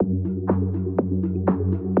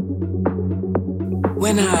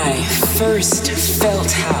When I first felt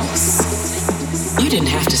house, you didn't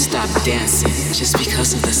have to stop dancing just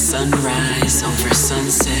because of the sunrise over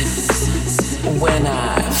sunset. When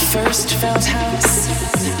I first felt house,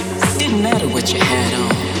 didn't matter what you had on,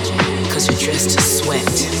 cause you're dressed to sweat.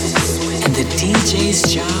 And the DJ's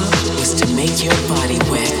job was to make your body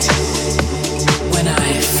wet. When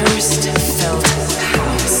I first felt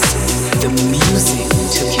house, the music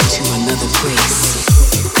took you to another place.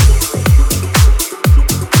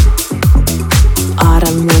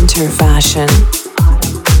 Autumn Winter Fashion,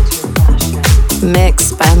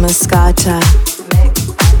 mixed by Mascota.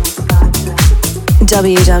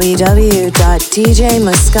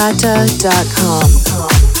 www.djmascota.com.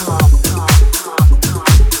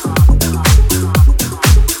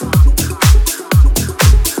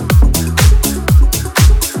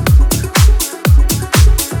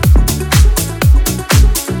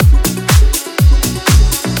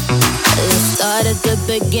 At the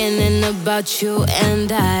beginning about you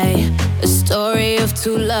and I, a story of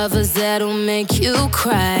two lovers that'll make you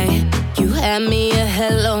cry. You had me a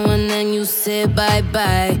hello and then you said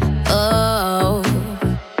bye-bye. Oh,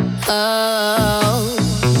 oh.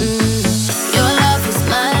 Your love is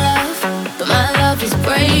my love, but my love is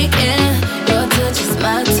breaking. Your touch is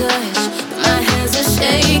my touch, but my hands are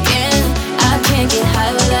shaking. I can't get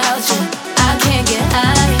high without you, I can't get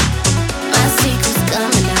high. My secret's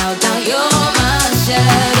coming out, now you're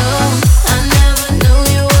shadow. I never knew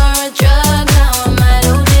you were a drug, now I'm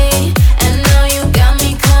melody. And now you got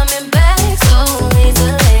me coming back so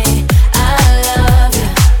easily. I love you,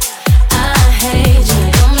 I hate you.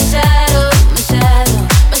 You're my shadow, my shadow,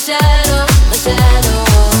 my shadow, my shadow.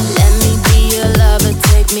 Let me be your lover,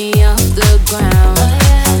 take me off the ground.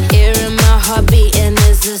 Hearing my heart beating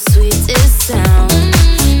is the sweetest sound.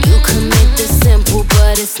 You can make this simple,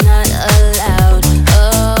 but it's not allowed.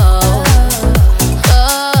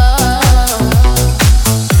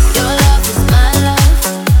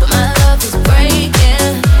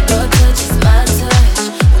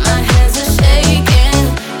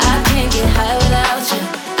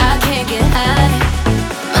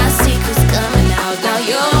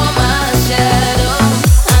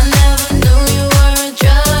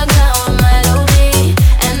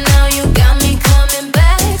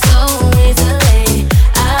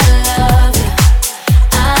 I love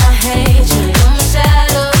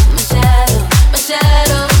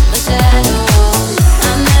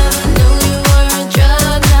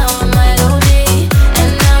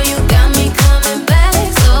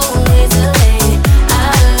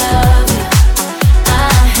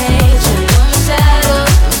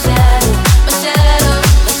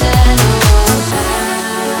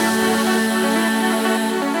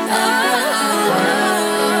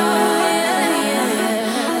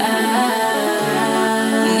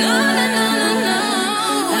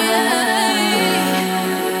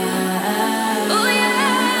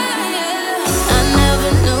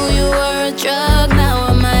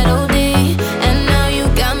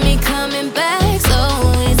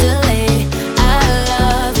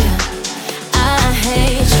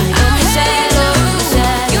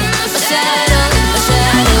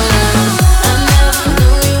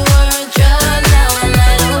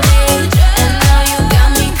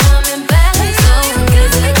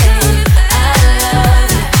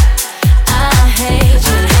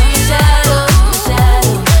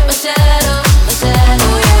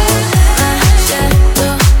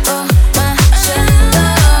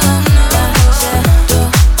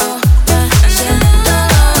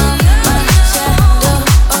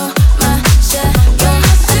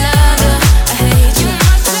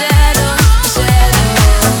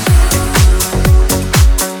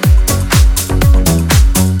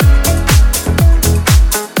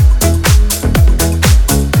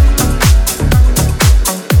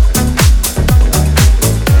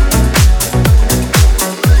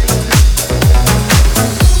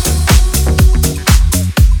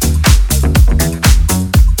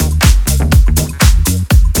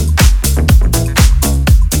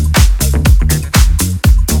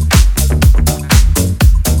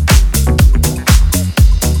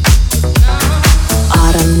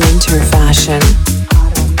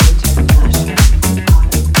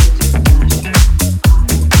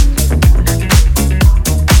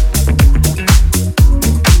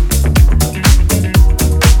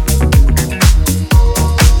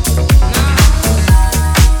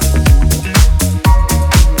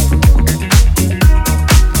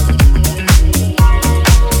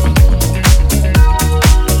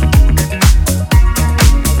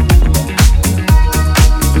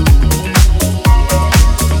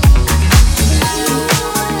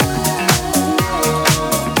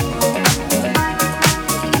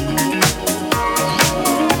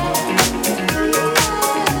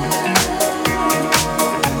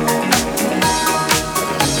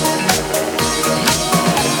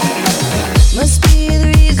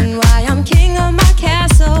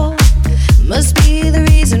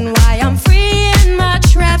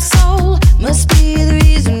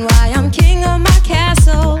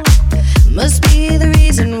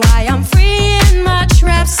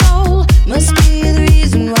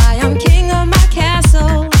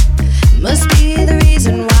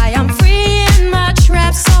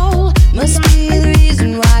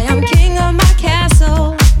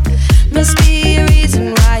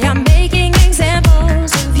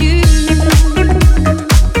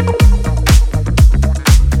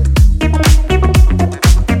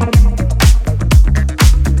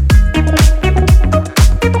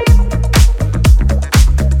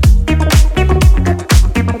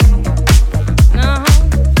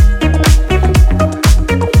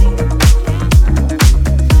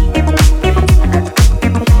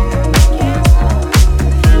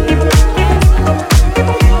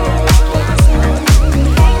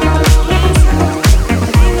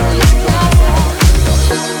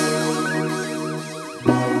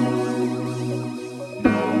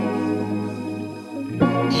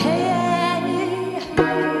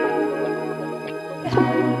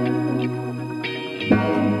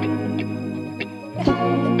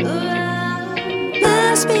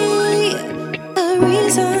must be the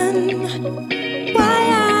reason why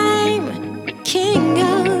I'm king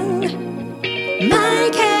of my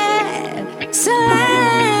castle.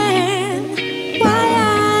 Why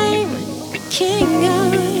I'm king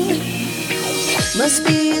of. Must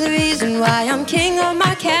be the reason why I'm king of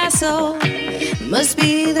my castle. Must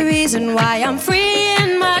be the reason why I'm free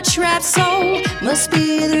in my trapped soul. Must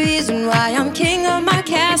be the reason why I'm king of my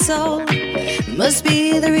castle. Must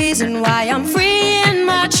be the reason why I'm free in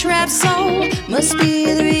my trapped soul. Must be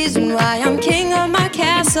the reason why I'm king of my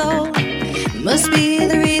castle. Must be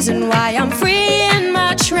the reason why I'm free in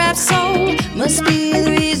my trapped soul. Must be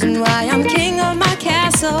the reason why I'm king of my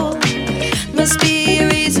castle. Must be a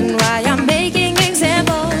reason why I'm making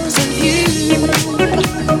examples of you.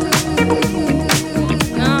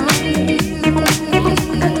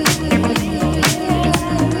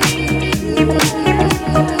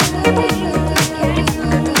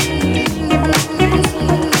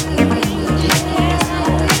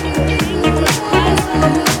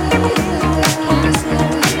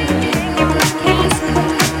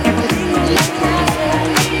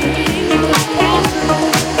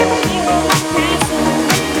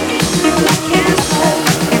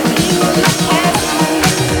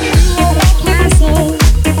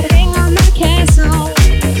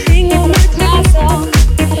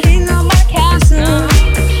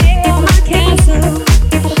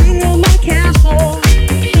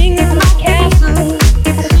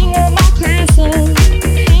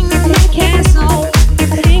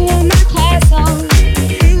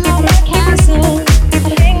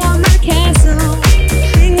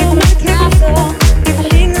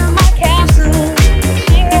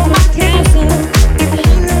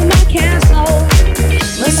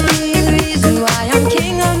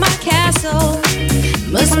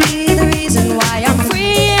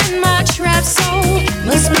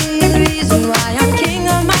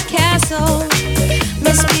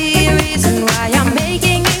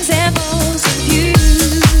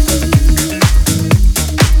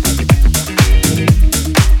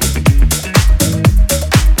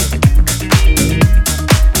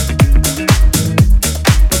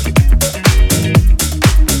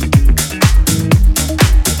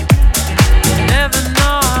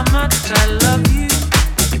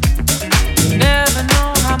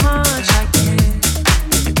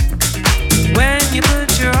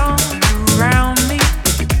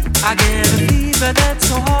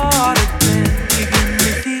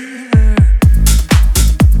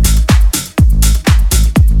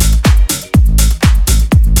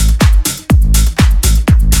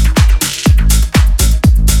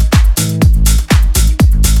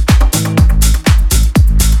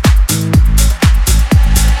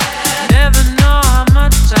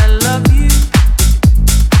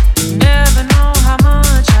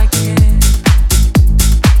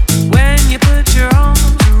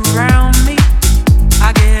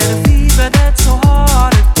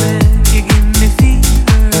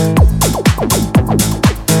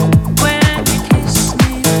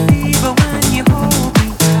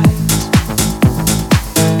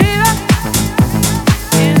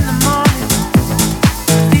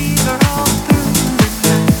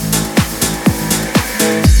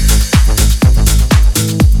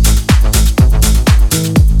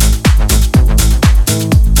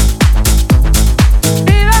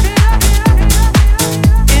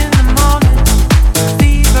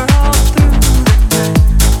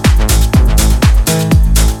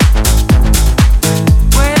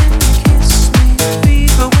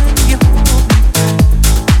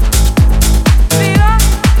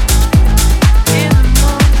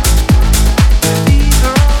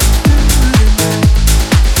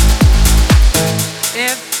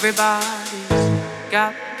 Everybody's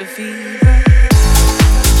got the fever.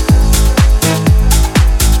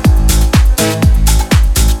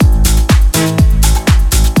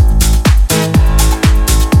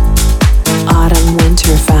 Autumn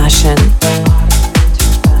winter fashion.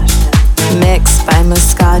 Mixed by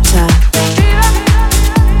Mascota.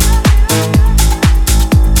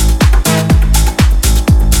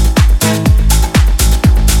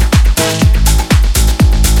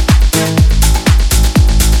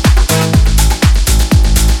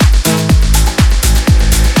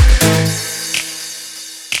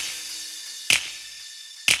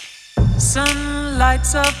 Sun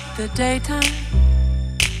lights up the daytime,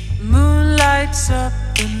 moon lights up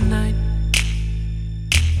the night.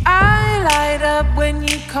 I light up when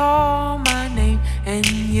you call my name, and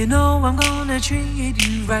you know I'm gonna treat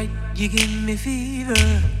you right. You give me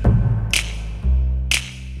fever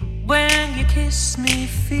when you kiss me,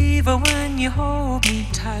 fever when you hold me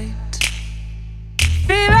tight.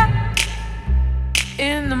 Fever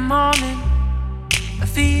in the morning, a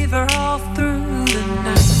fever all through the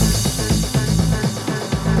night.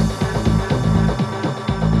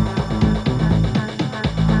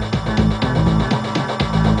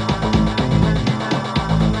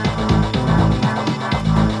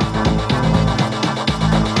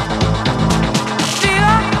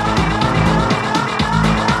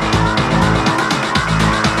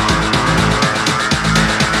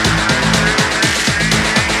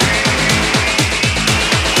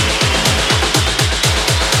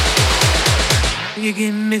 You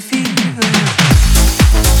give me fever.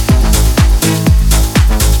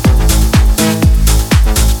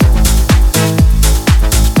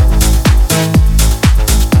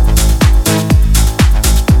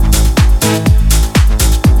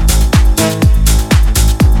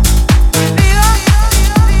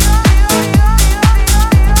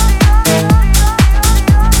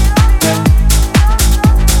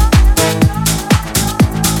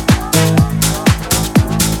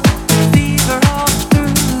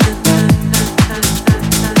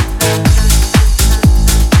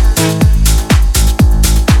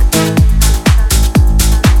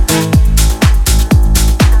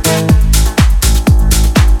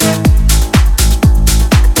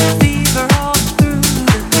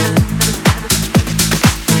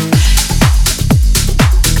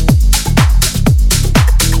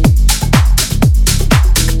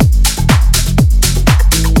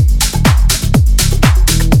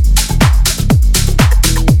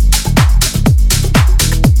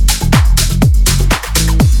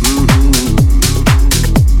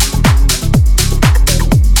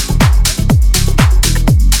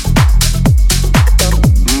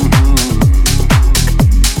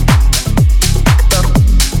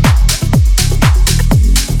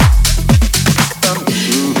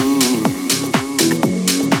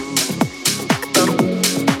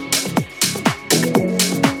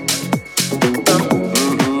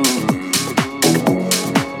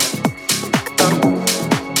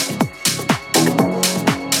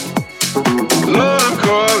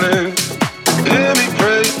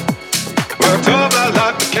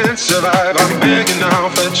 Survive, I'm begging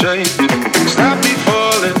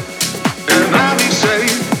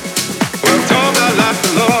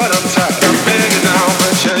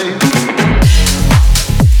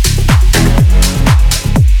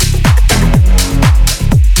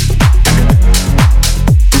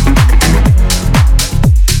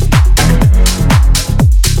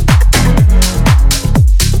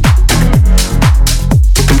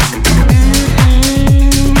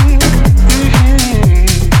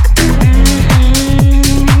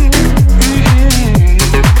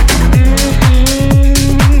for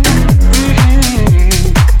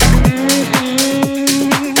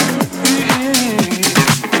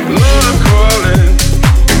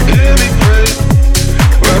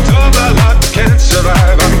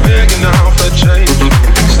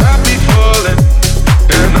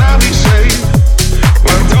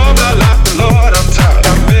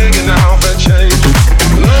Stop me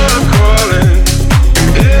falling, and I'll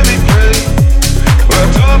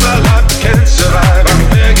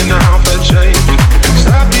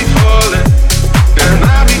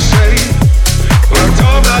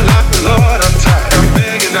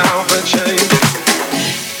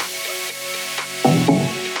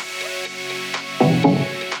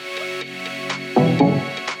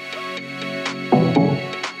safe. Well, told I like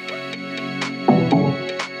the Lord, I'm tired. I'm begging now for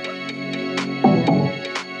change.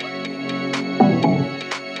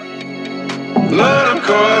 Lord, I'm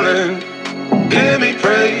calling, hear me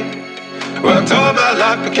pray. Well, told my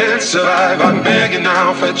life I can't survive, I'm begging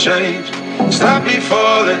now for change. Stop me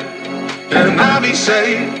falling, and I'll be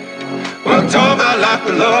saved. Well, told my life,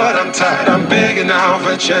 but Lord, I'm tired, I'm begging now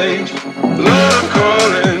for change. Lord, I'm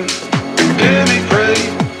calling, hear me pray.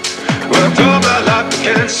 Well, told my life I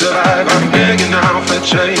can't survive, I'm begging now for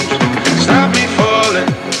change. Stop me falling,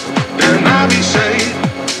 and I'll be saved.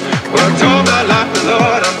 Well, told my life, but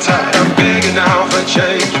Lord, I'm tired, I'm begging now for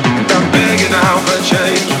change. I'm begging now for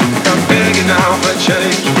change. I'm begging now for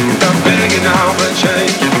change. I'm begging now for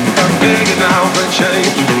change. I'm begging now for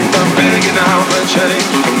change. I'm begging now for change.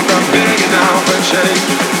 I'm begging now for change.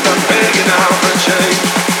 I'm begging now for change.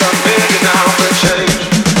 I'm begging now for change.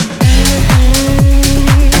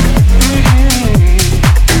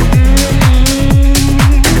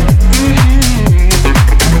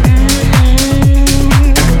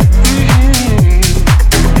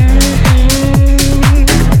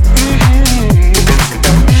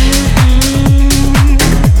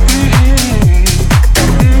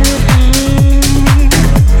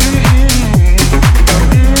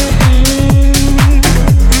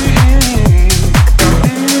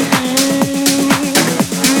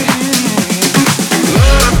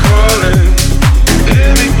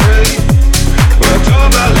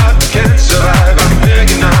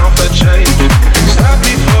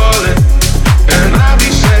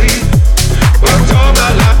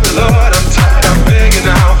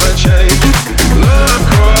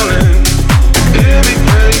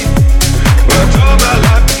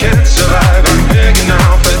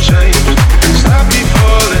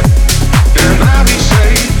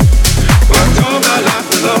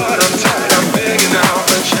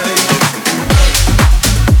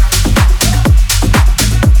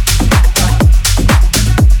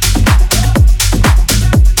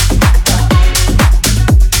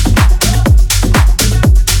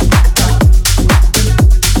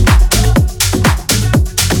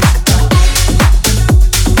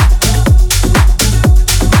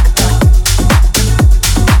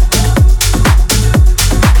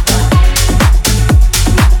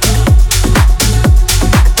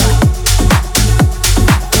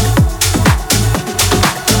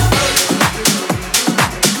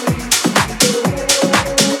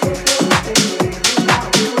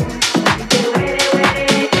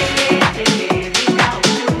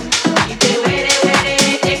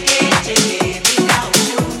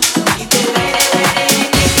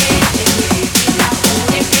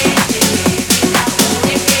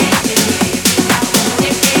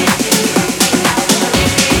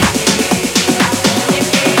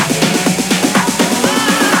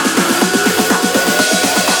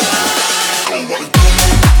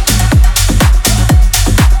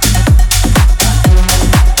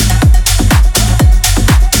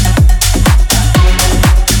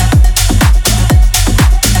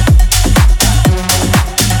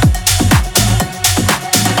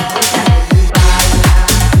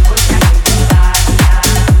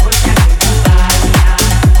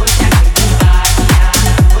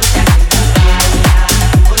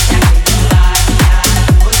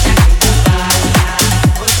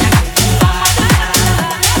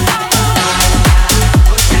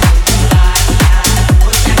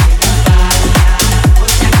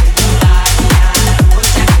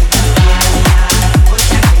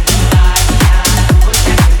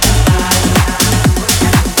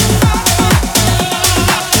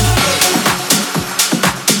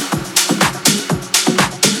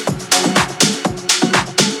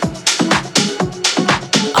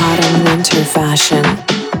 counter fashion.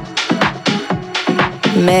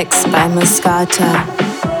 Mixed by Mascota.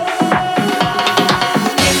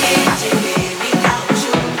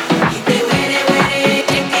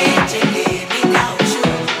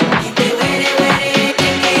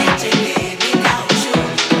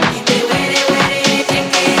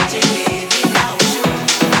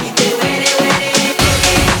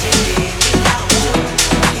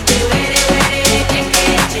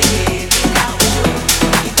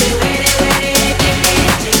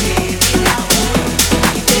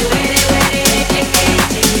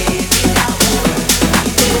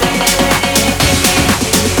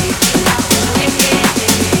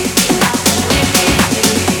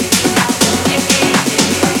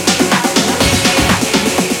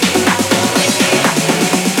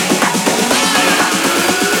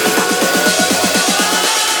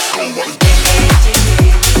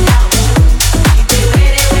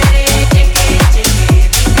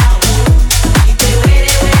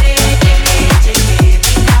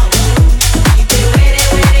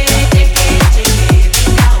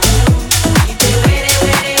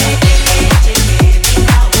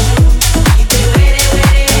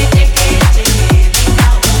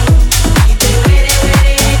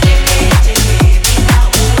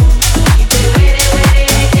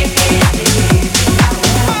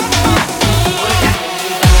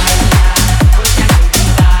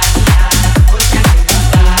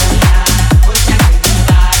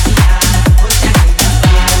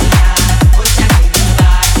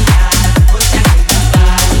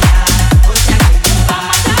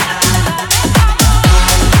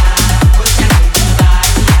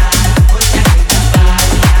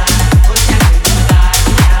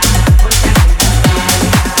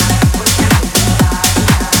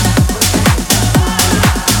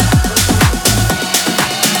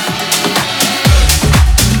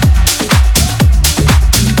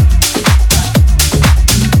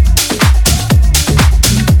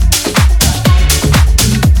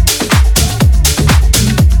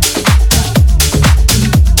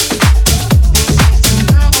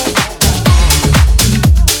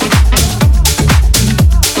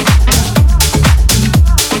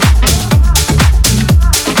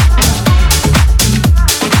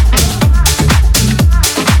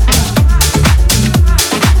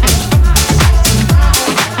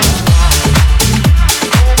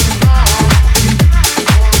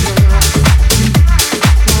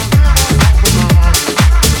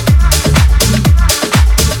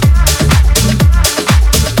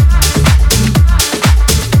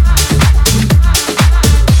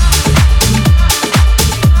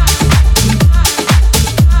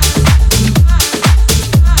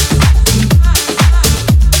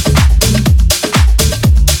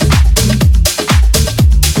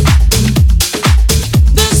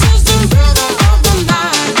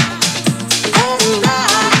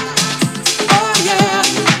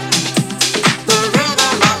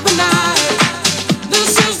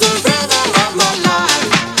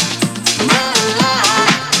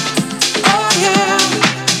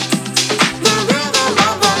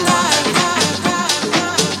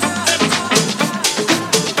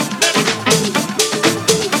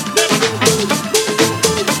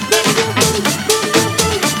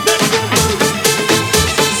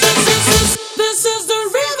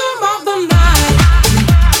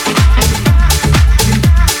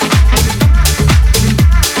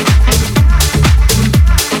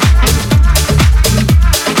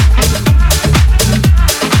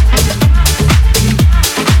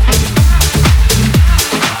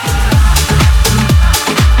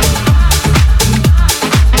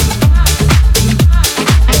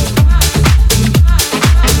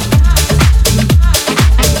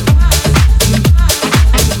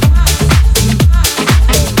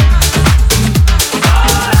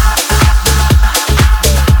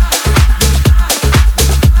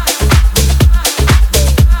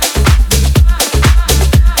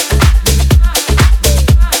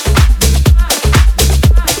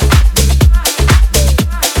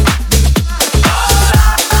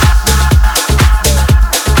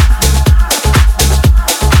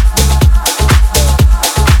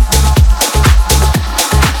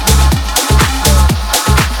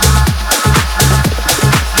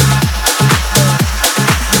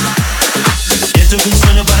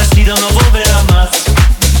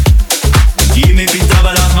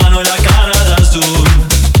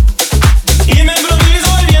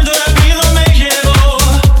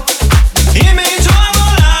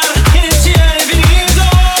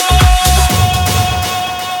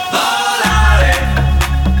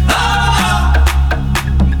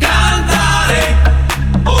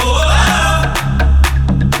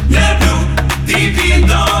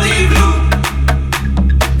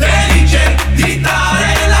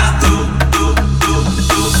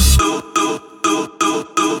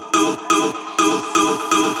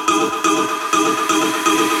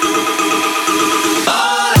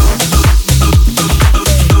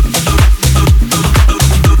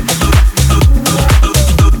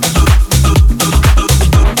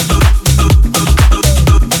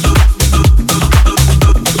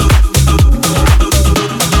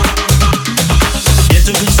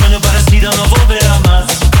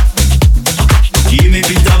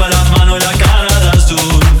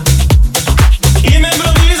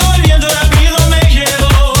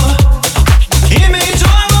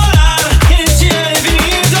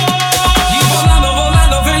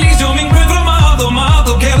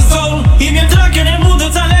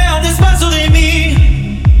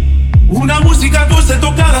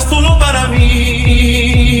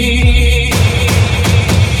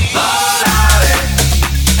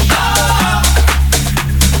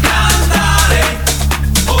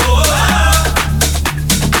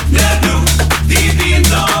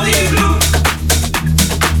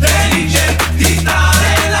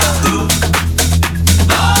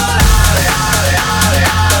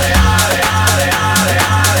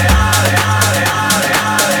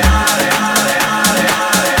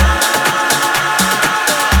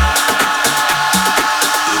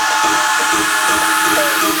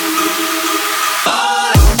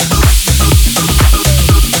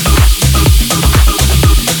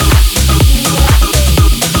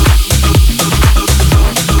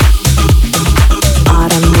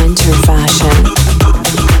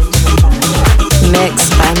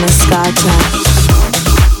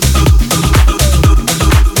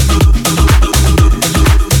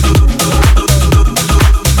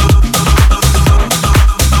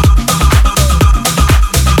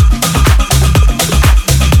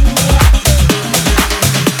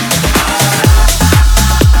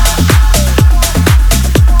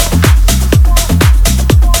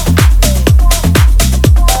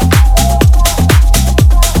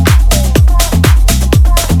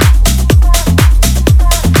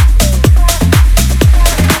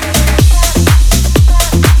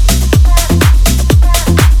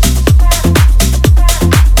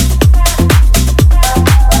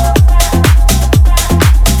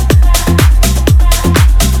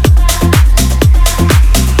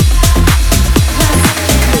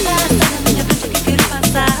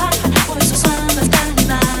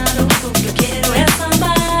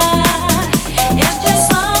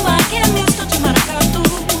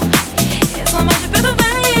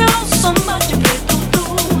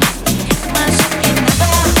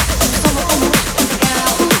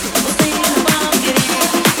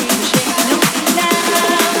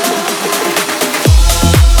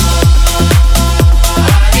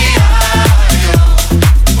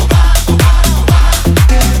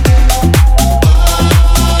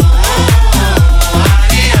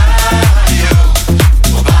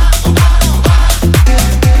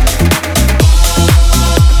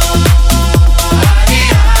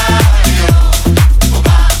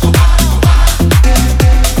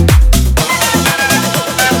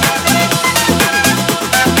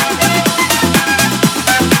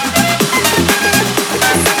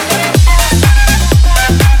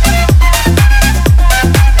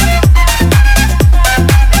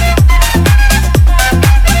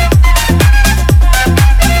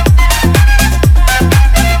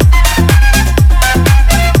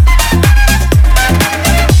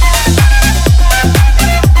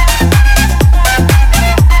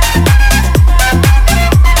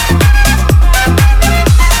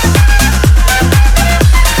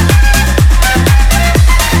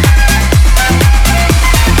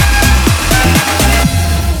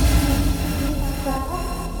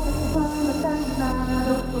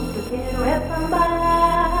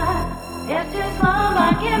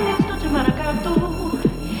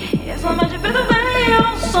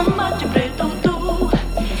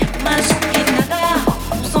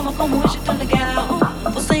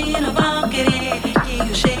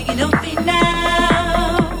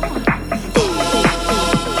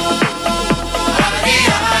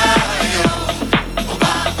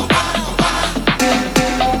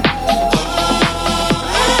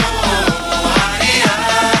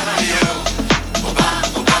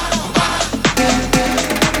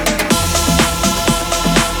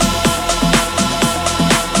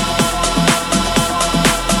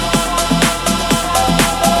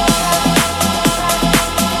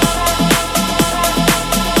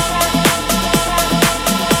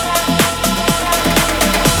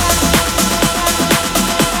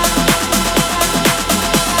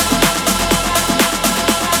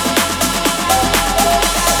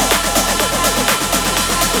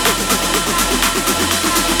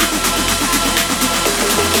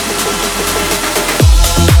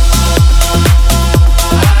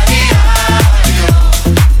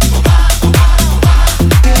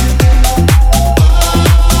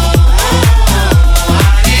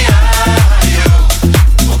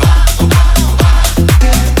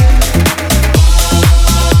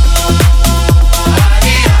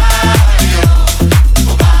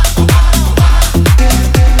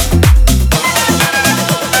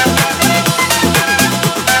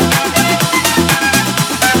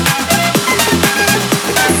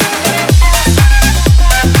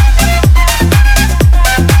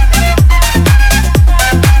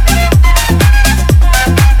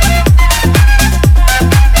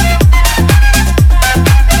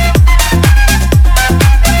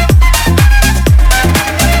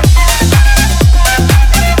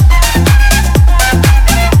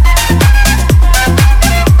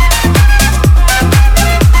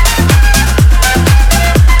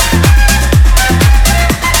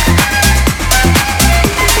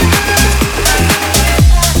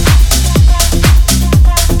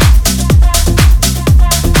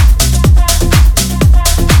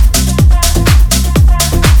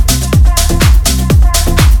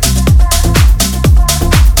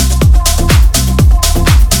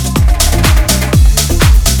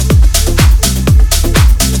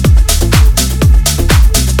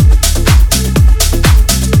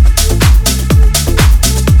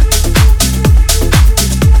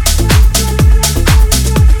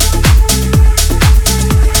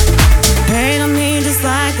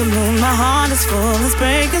 heart is full, it's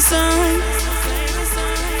breaking soon.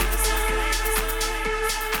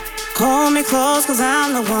 Hold me close, cause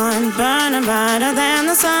I'm the one burning brighter than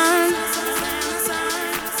the sun.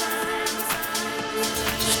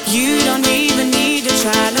 You don't even need to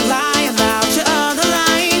try to lie about your other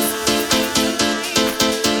life.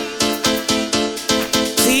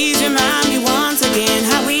 Please remind me once again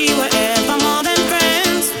how we were ever more than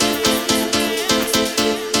friends.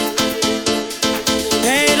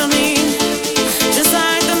 Cradle me just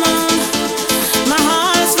like the moon. My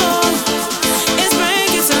heart is full, it's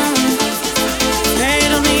breaking soon.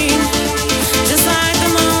 Cradle me just like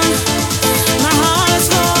the moon. My heart is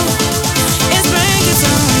full, it's breaking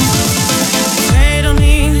soon. Cradle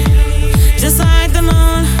me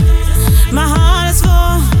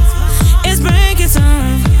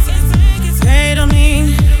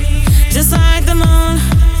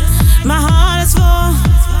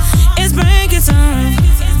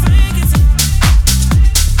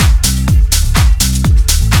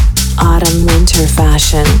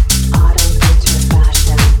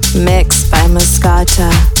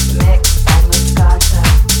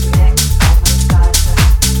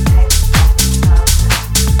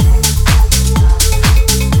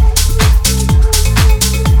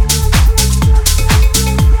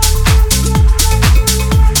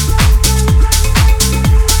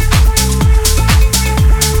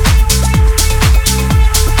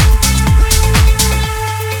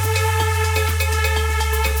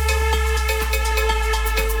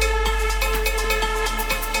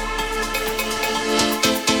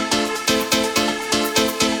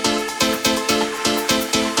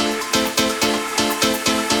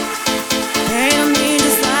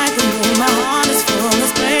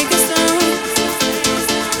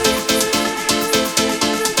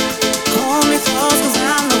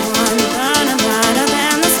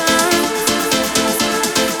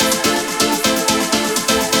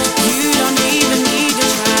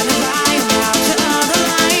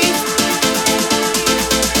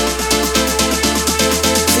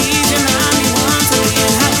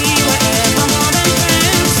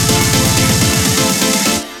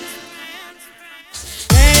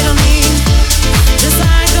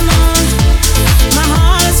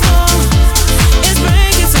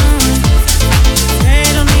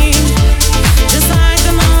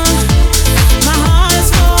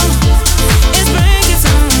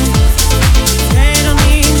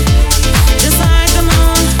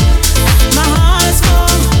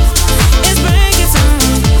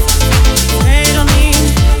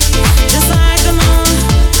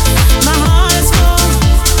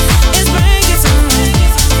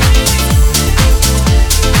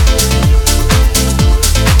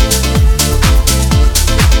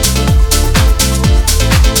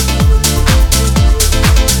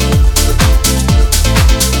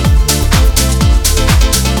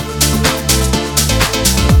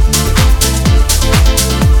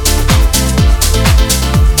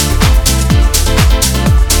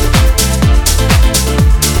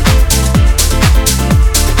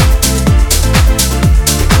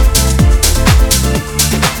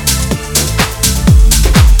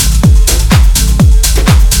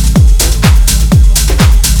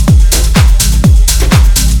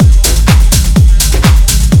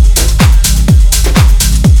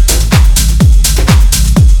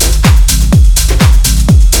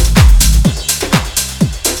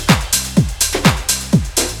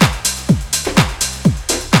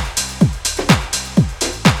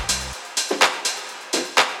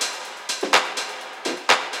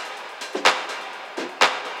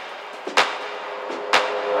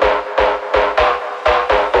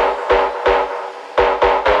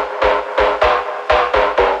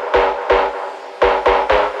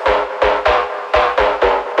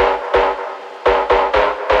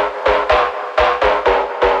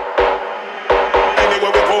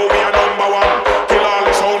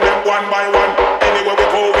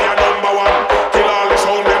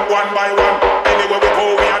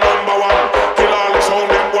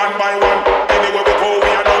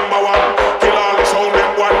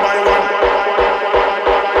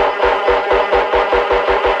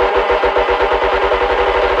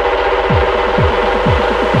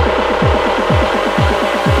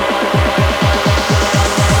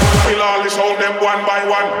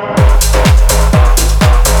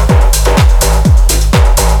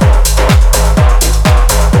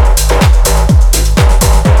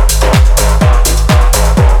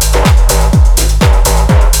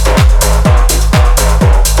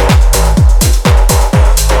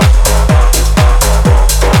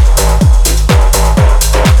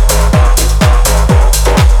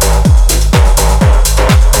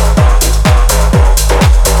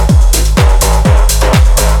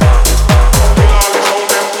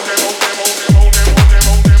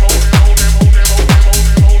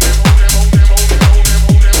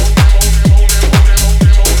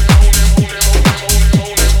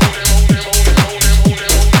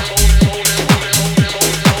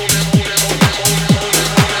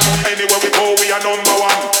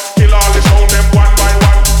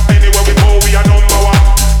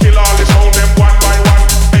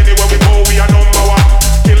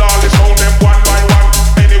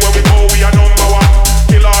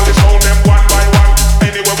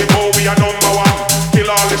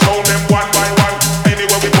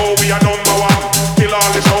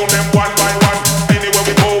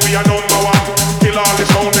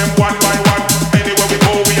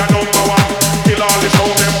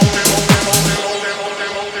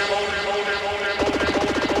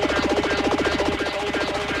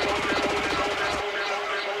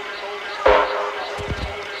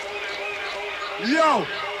Yo.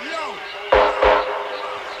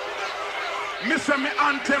 Me say me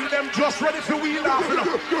anthem them just ready for wheel off.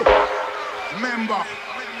 Member.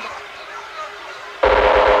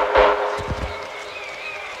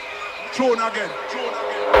 Tune again.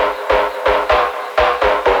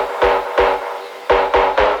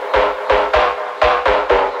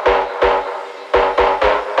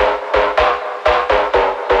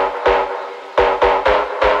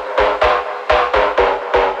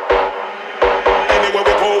 Anywhere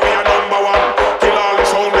we go, we are number one. Kill all the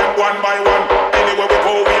sound them one by one. Anywhere we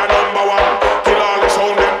go, we are number one. Kill all the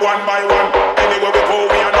sound them one by one. Anywhere we go,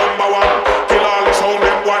 we are number one. Kill all the sound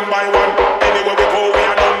them one by one. Anywhere we go, we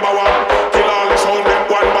are number one. Kill all the sound them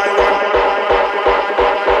one by one.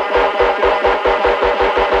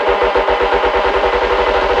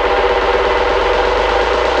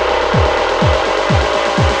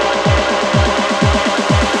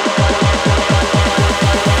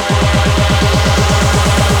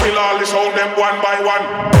 Kill all the sound them one by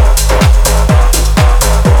one.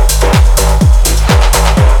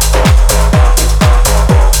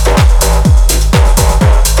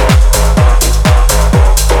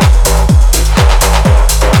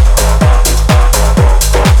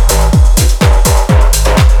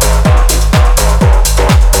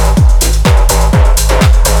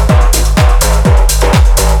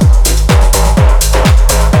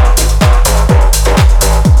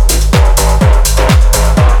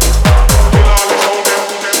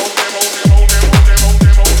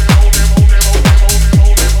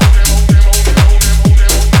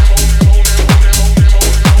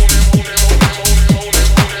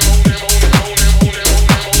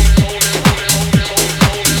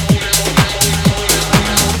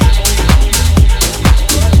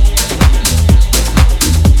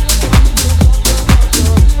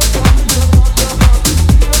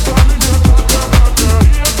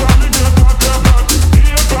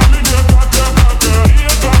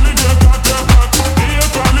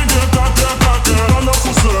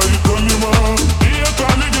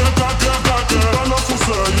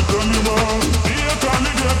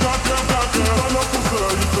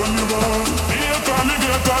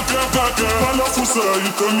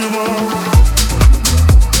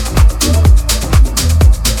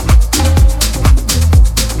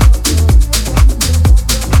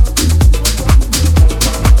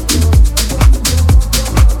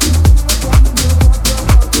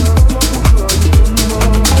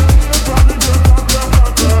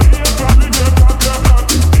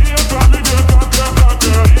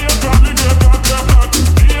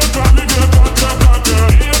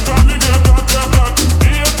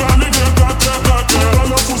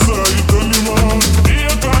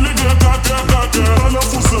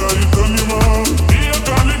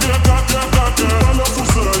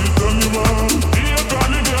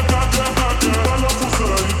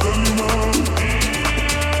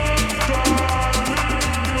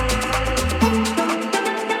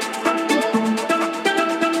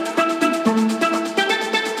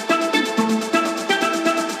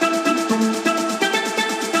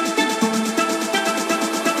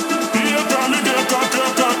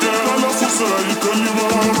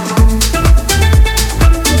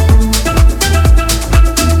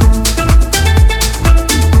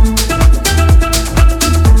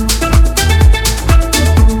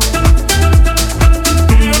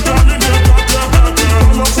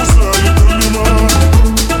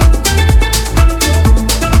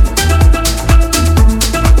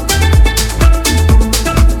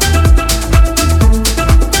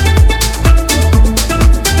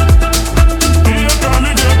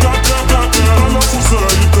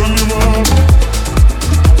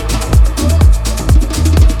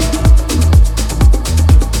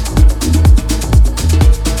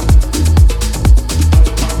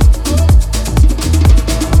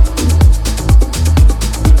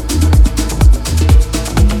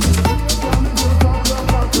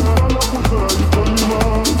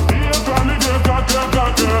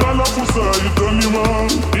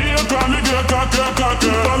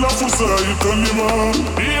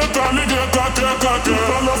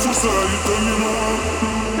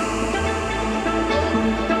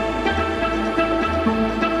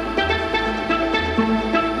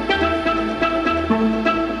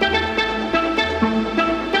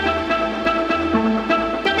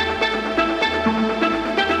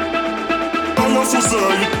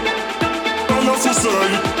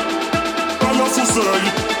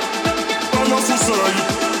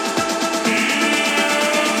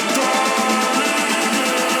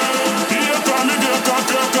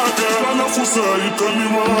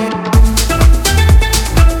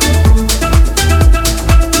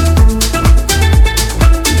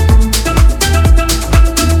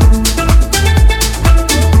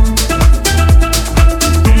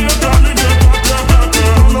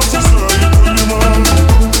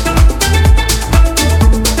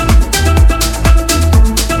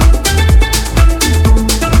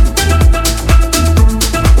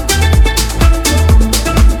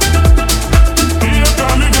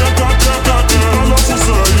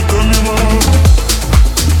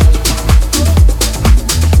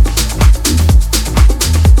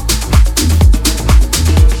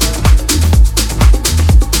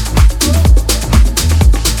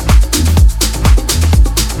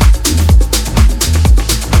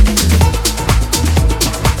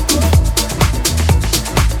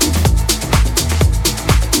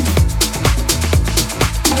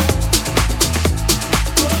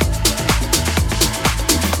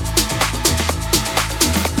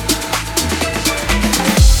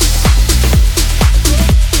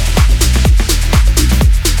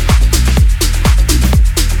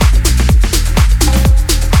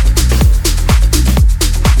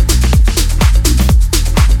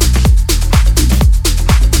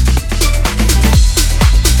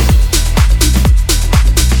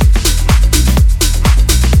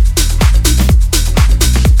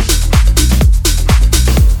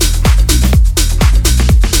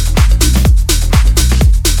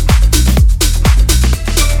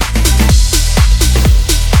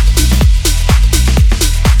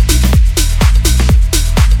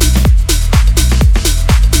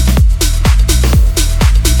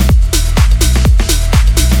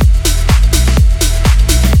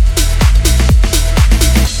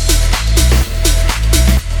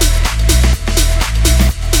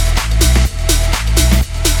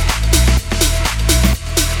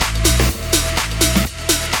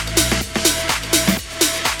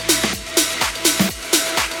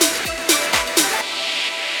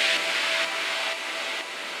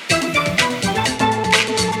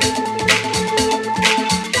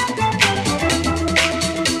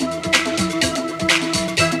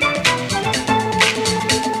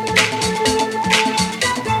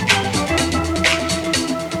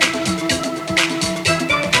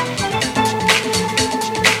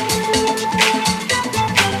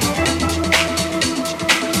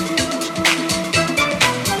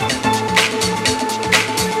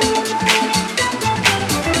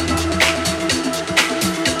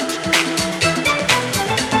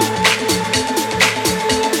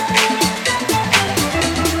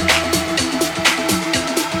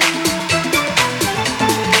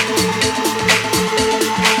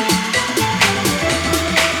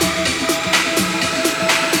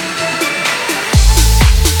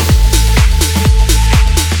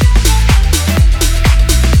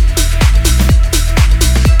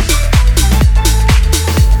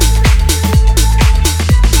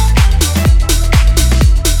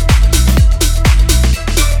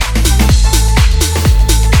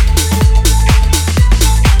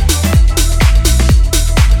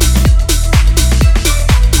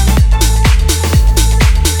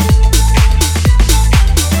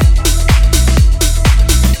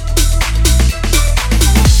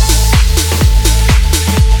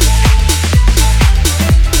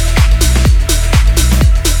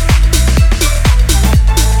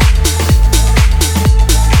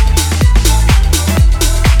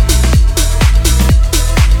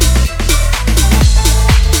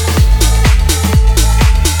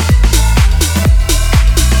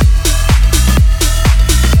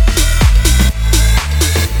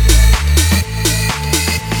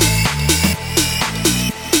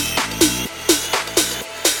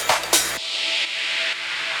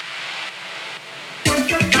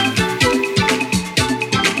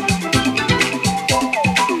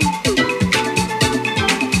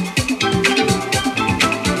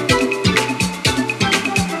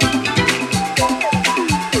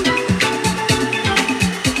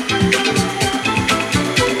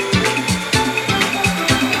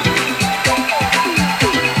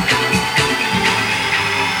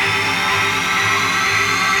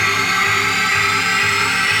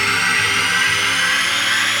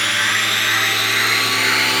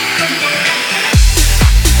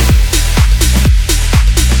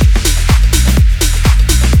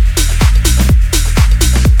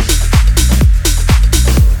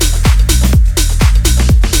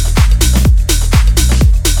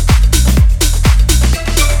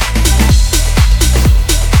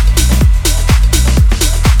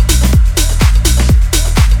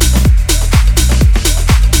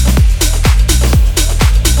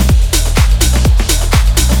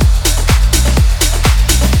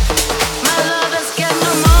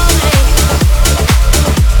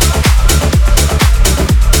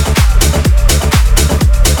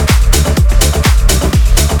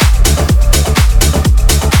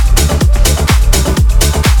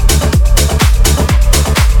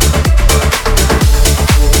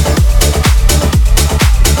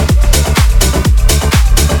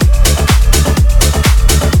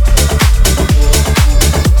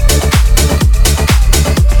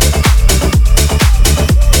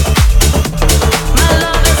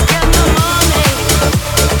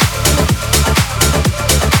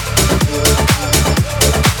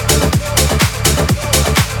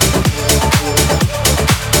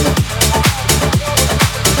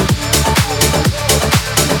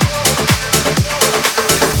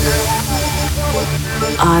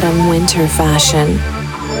 winter fashion.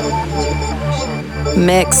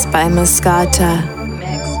 Mixed by Mascota.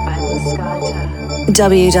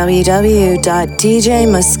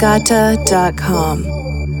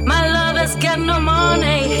 www.djmascota.com. My lover's got no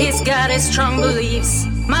money, he's got his strong beliefs.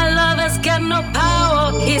 My lover's got no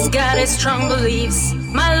power, he's got his strong beliefs.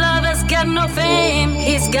 My lover's got no fame,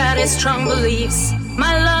 he's got his strong beliefs.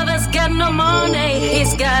 My lover's got no money,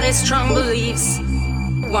 he's got his strong beliefs.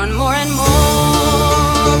 Want more and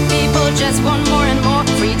more, people just want more and more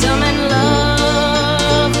freedom and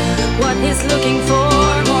love. What he's looking for,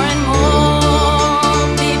 more and more,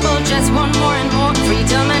 people just want more and more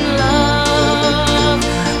freedom and love.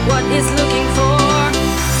 What he's looking for,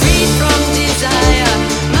 freed from desire,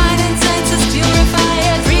 mind and senses purify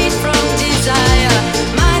it, freed from desire,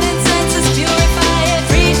 mind and senses purify it,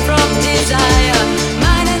 freed from desire,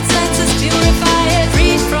 mind and senses purify it,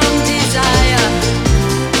 freed from desire.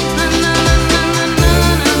 Na na na na na na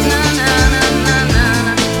na na na na.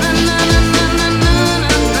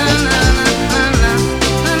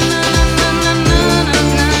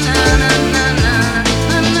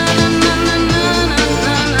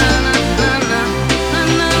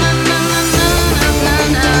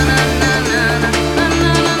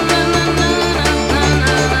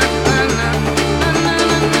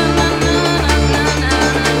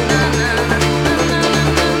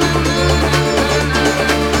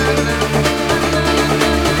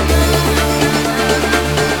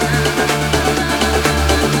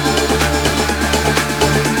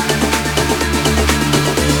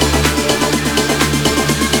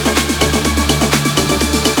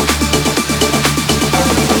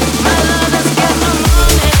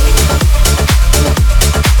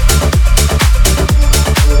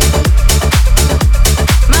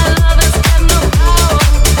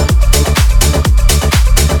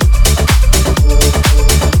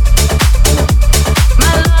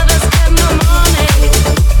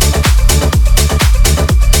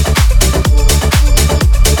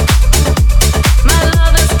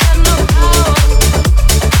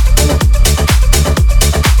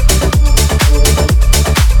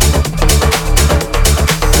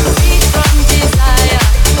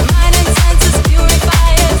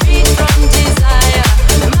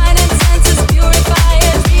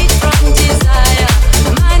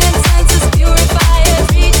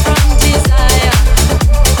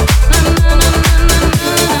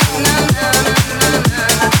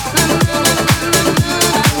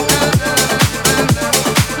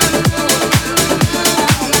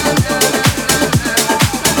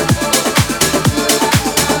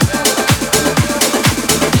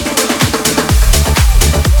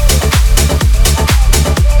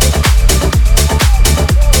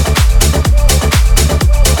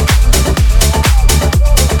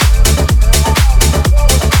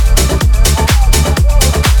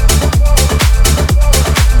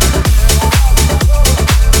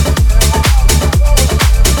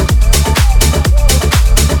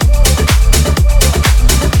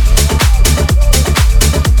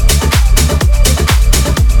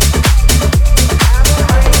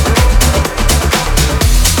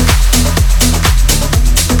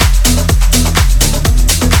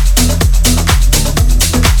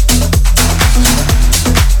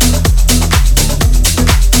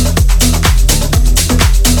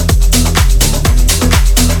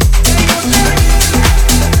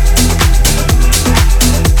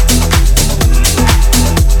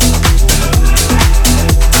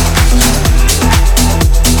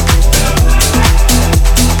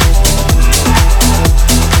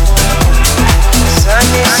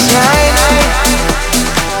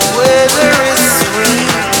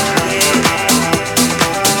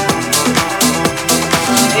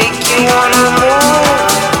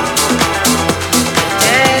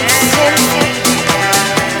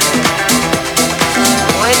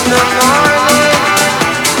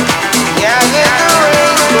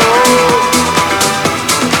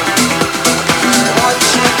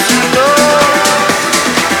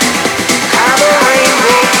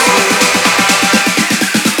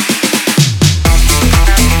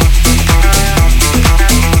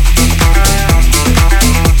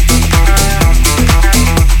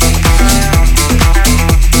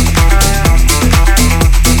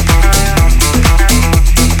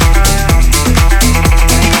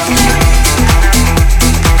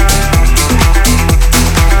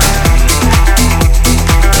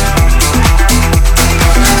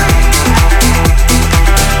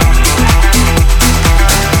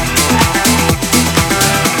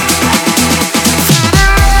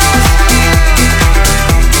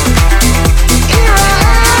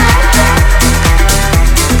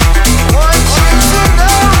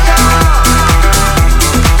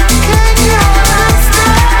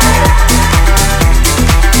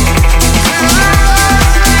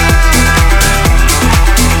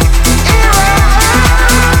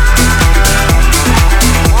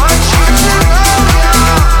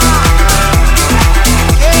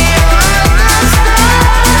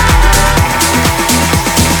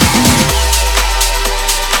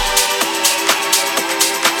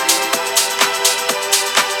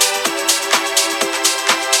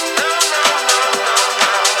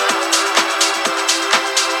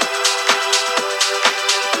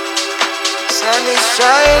 sun is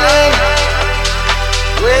shining,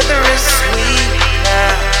 weather is sweet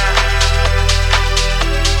now.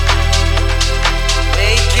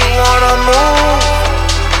 Make you wanna move,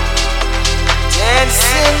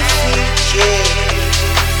 dancing feet, yeah.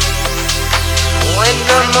 When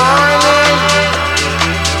the morning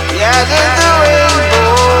gather the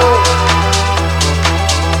rainbow,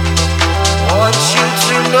 want you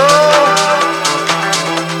to know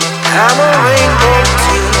I'm a rainbow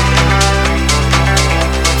too.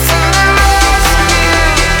 To the rescue,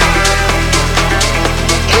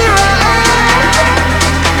 here I am.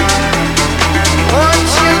 Want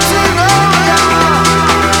you to know, y'all.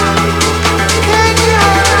 Can you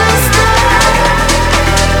understand?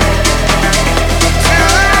 To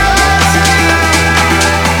the rescue,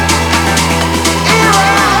 here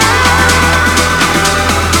I am.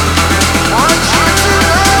 Want you to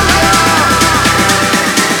know, y'all.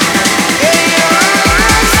 Yeah, yeah.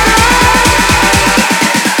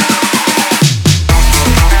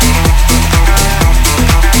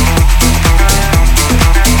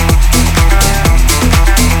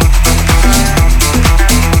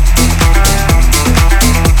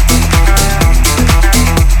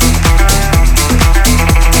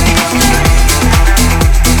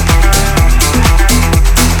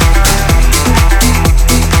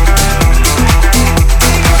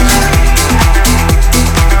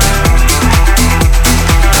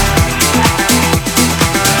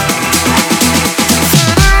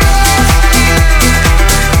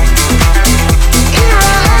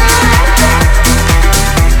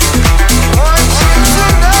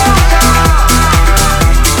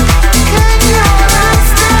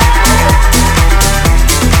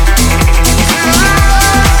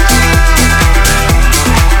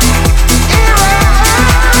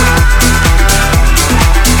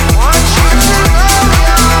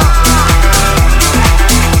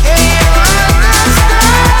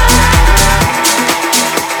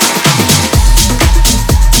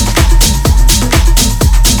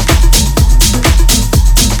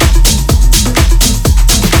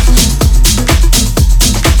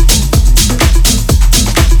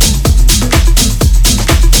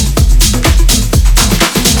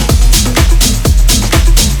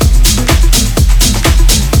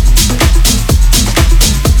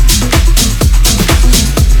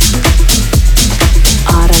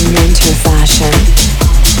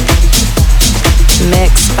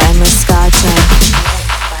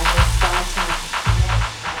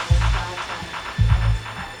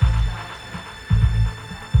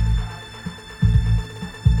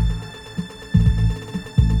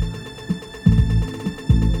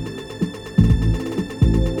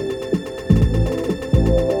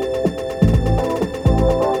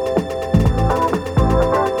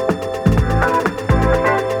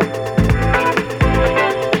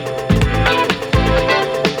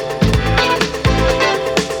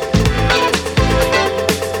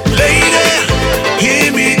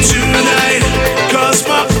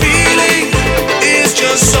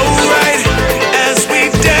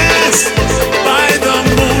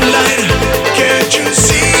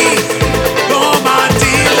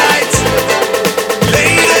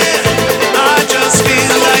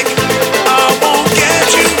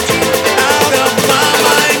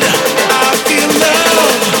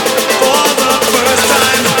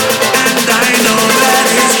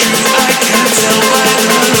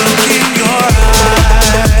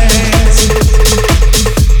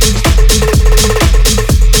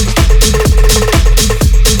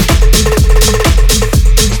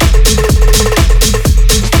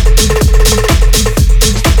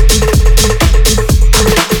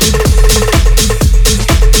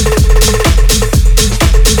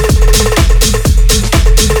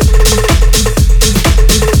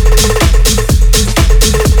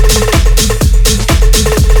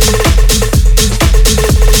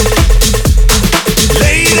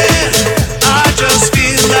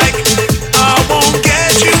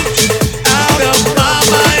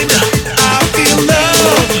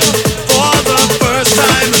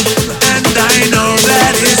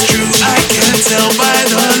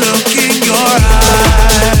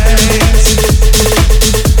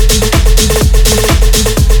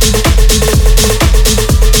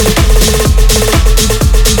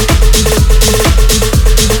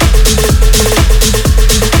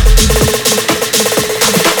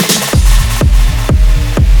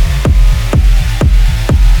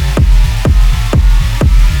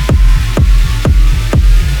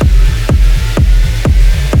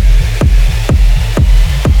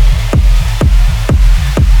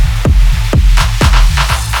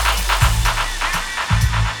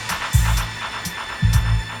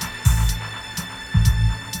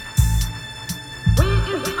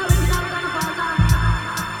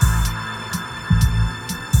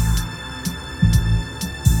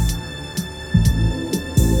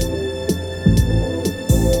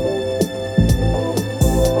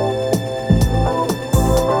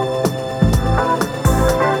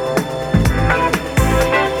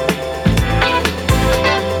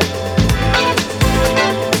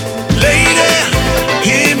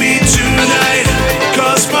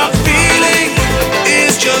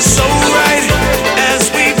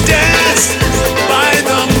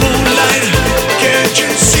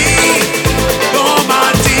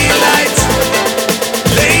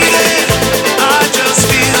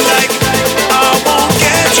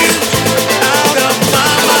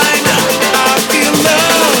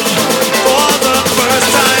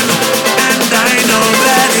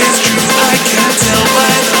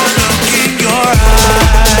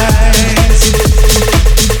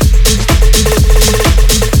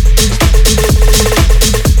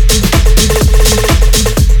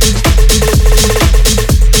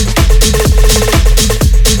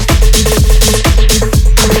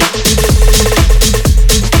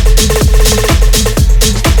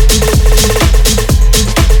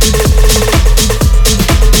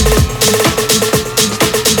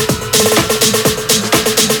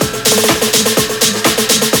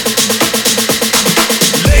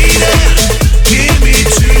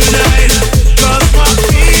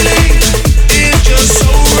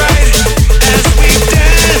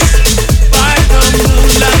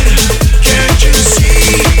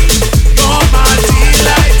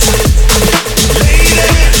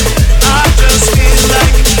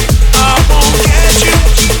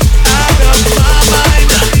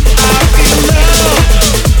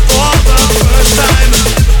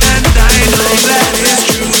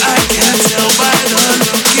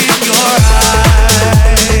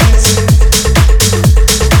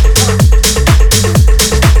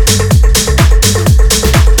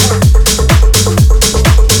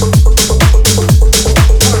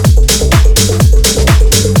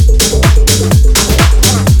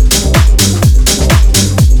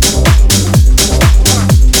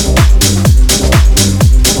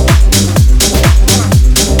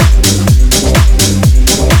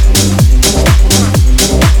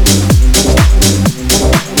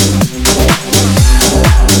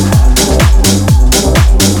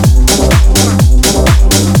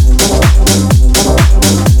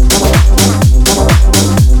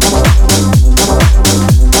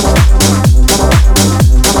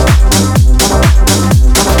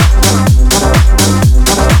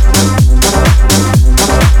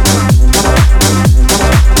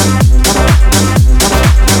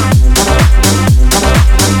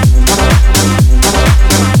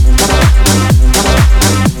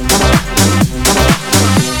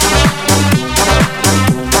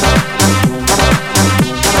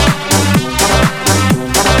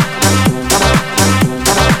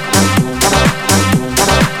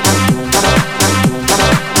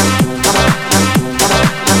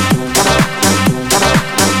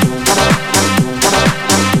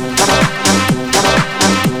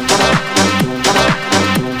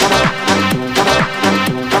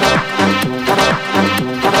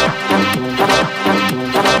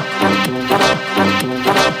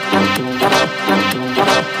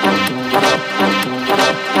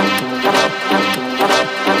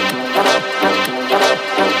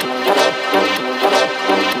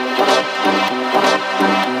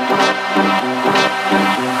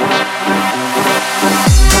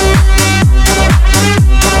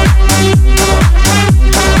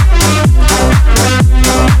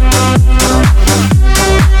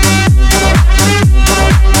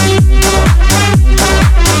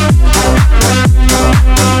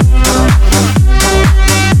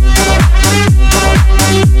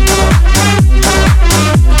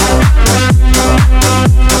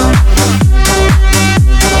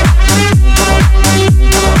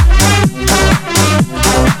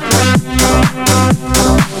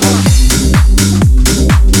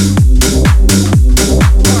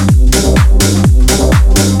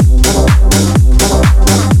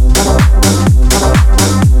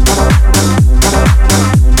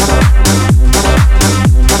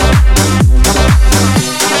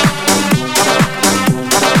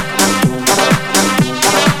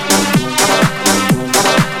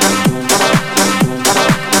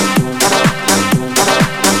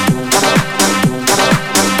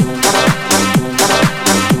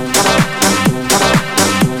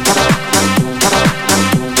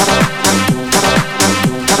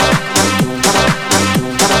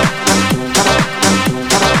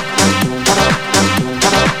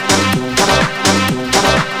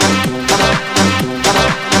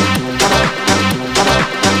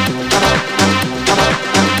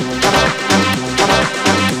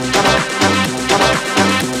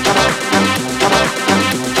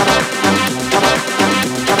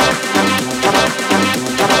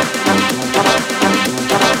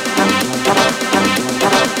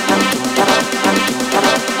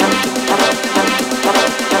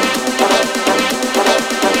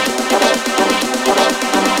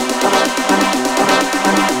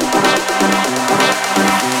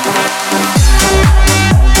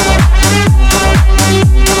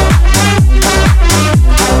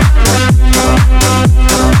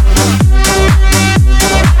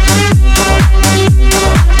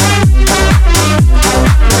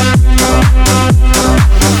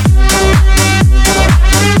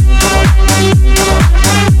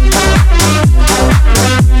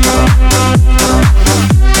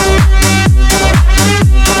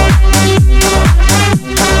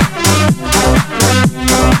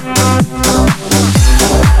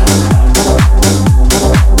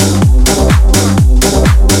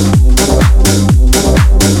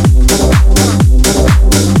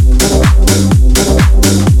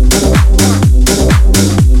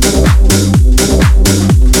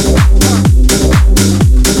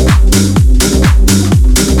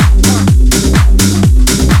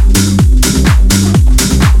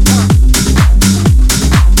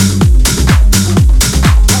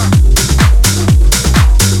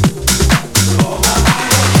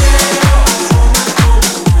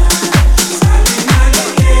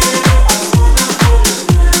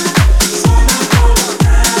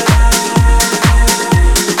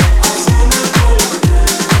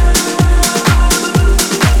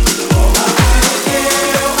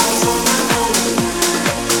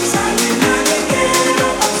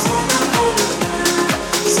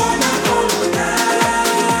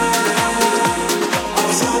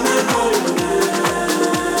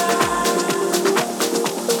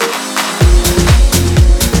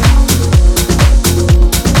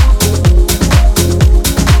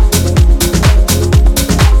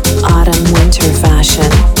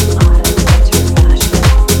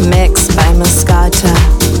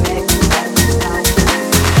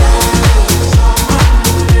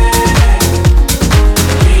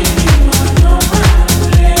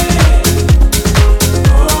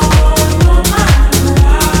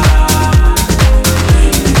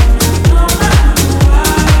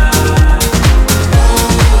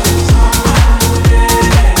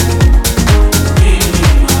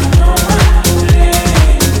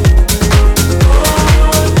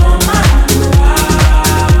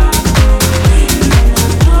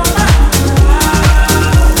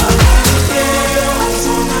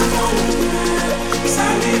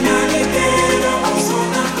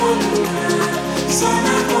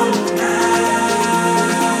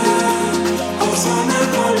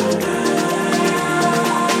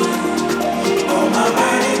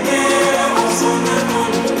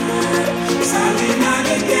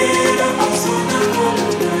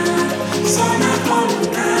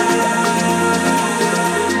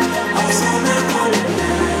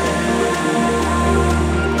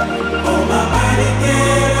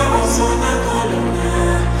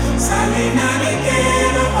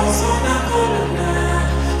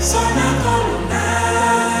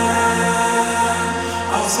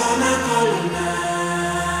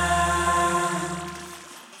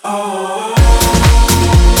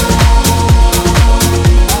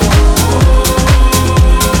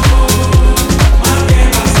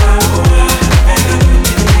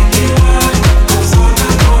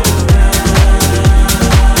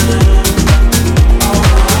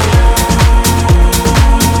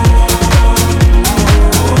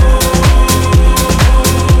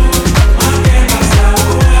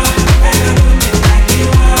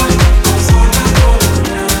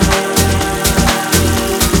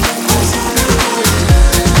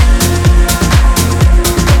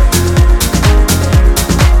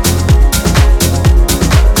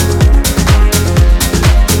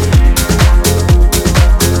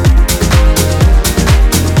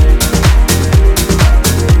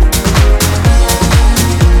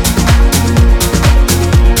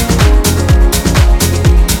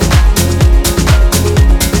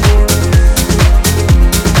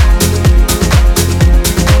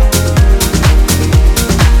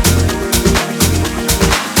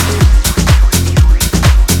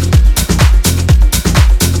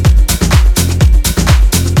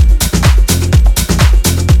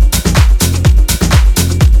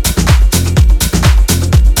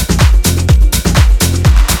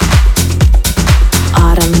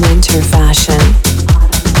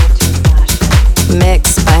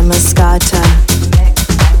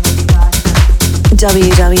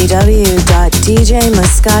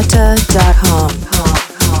 www.djmascota.com.